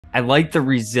I like the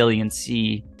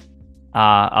resiliency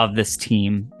of this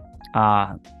team.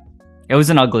 It was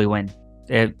an ugly win.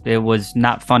 It was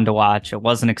not fun to watch. It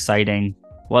wasn't exciting.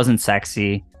 Wasn't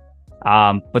sexy.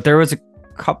 But there was a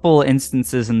couple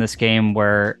instances in this game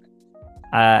where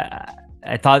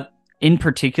I thought, in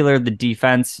particular, the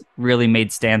defense really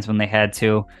made stands when they had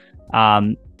to.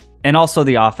 And also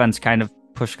the offense kind of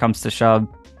push comes to shove.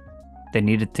 They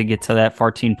needed to get to that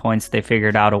 14 points. They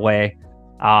figured out a way.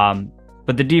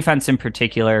 But the defense in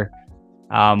particular,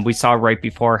 we saw right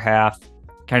before half,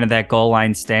 kind of that goal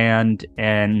line stand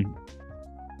and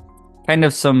kind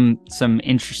of some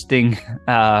interesting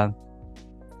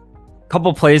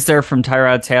couple plays there from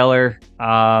Tyrod Taylor.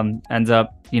 Ends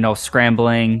up,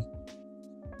 scrambling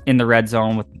in the red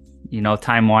zone with,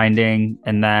 time winding.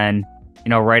 And then,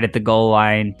 right at the goal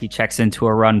line, he checks into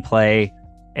a run play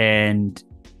and,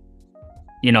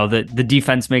 the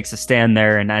defense makes a stand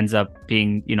there and ends up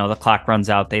being, the clock runs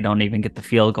out. They don't even get the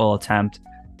field goal attempt,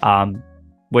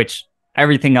 which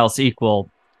everything else equal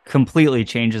completely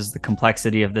changes the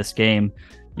complexity of this game.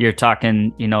 You're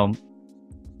talking,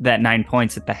 that 9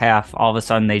 points at the half, all of a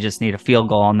sudden they just need a field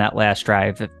goal on that last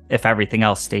drive if everything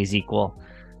else stays equal.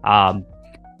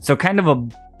 So kind of a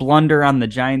blunder on the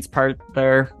Giants' part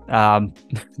there.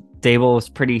 Dable was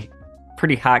pretty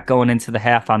hot going into the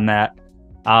half on that.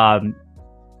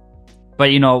 But,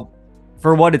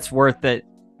 for what it's worth, that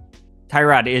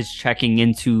Tyrod is checking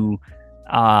into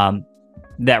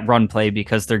that run play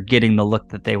because they're getting the look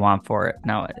that they want for it.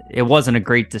 Now, it wasn't a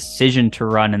great decision to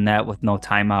run in that with no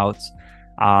timeouts.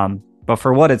 But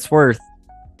for what it's worth,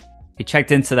 he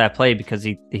checked into that play because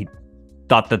he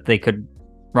thought that they could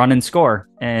run and score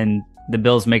and the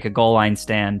Bills make a goal line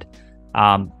stand.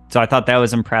 So I thought that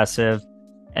was impressive.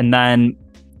 And then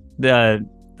the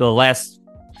last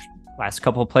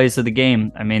couple of plays of the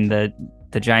game, I mean, the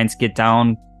Giants get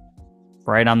down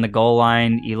right on the goal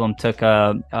line. Elam took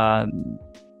a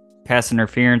pass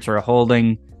interference or a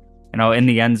holding, in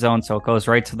the end zone. So it goes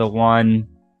right to the one.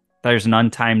 There's an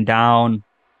untimed down.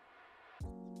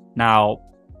 Now,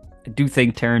 I do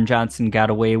think Taron Johnson got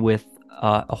away with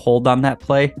a hold on that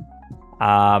play.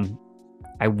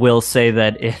 I will say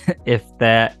that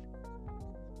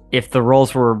if the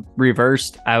roles were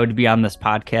reversed, I would be on this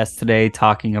podcast today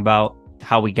talking about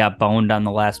how we got boned on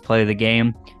the last play of the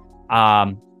game.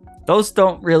 Those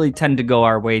don't really tend to go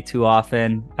our way too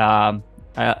often. I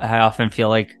often feel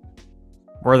like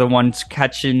we're the ones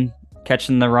catching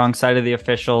the wrong side of the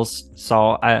officials.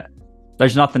 So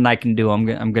there's nothing I can do. I'm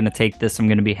going to take this. I'm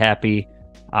going to be happy.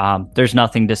 There's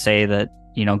nothing to say that,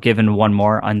 given one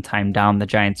more untimed down, the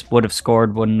Giants would have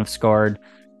scored, wouldn't have scored.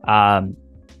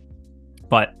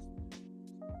 But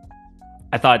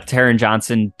I thought Taron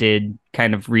Johnson did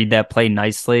kind of read that play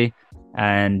nicely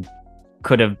and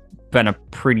could have been a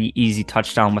pretty easy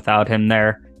touchdown without him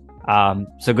there.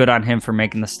 So good on him for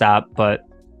making the stop. But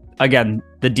again,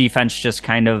 the defense just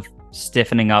kind of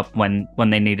stiffening up when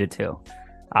they needed to.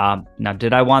 Now,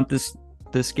 did I want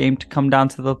this game to come down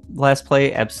to the last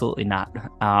play? Absolutely not.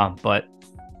 But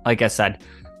like I said,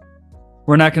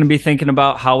 we're not going to be thinking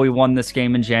about how we won this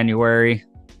game in January.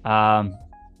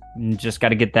 Just got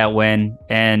to get that win.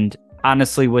 And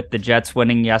honestly, with the Jets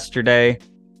winning yesterday,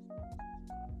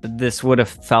 this would have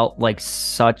felt like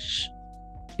such,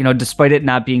 despite it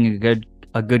not being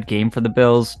a good game for the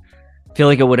Bills, I feel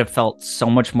like it would have felt so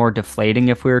much more deflating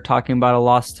if we were talking about a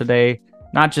loss today.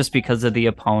 Not just because of the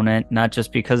opponent, not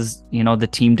just because, the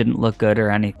team didn't look good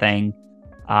or anything.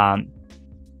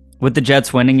 With the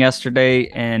Jets winning yesterday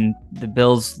and the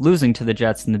Bills losing to the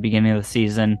Jets in the beginning of the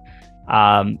season,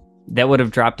 that would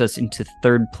have dropped us into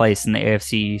third place in the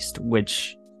AFC East,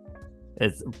 which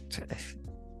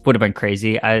would have been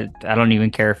crazy. I don't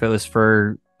even care if it was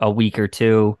for a week or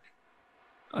two.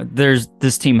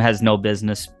 This team has no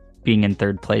business being in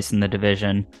third place in the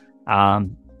division.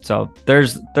 So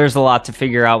there's a lot to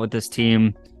figure out with this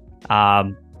team. A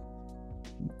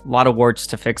lot of warts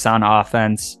to fix on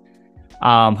offense.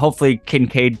 Hopefully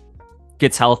Kincaid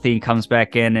gets healthy, comes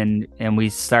back in, and we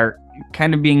start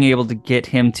kind of being able to get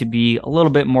him to be a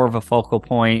little bit more of a focal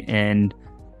point and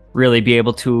really be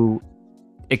able to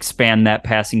expand that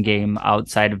passing game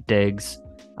outside of Diggs,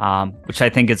 which I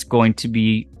think is going to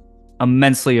be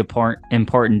immensely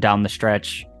important down the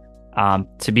stretch,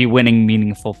 to be winning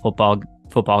meaningful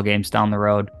football games down the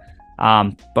road.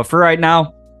 But for right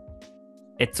now,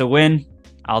 it's a win.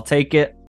 I'll take it.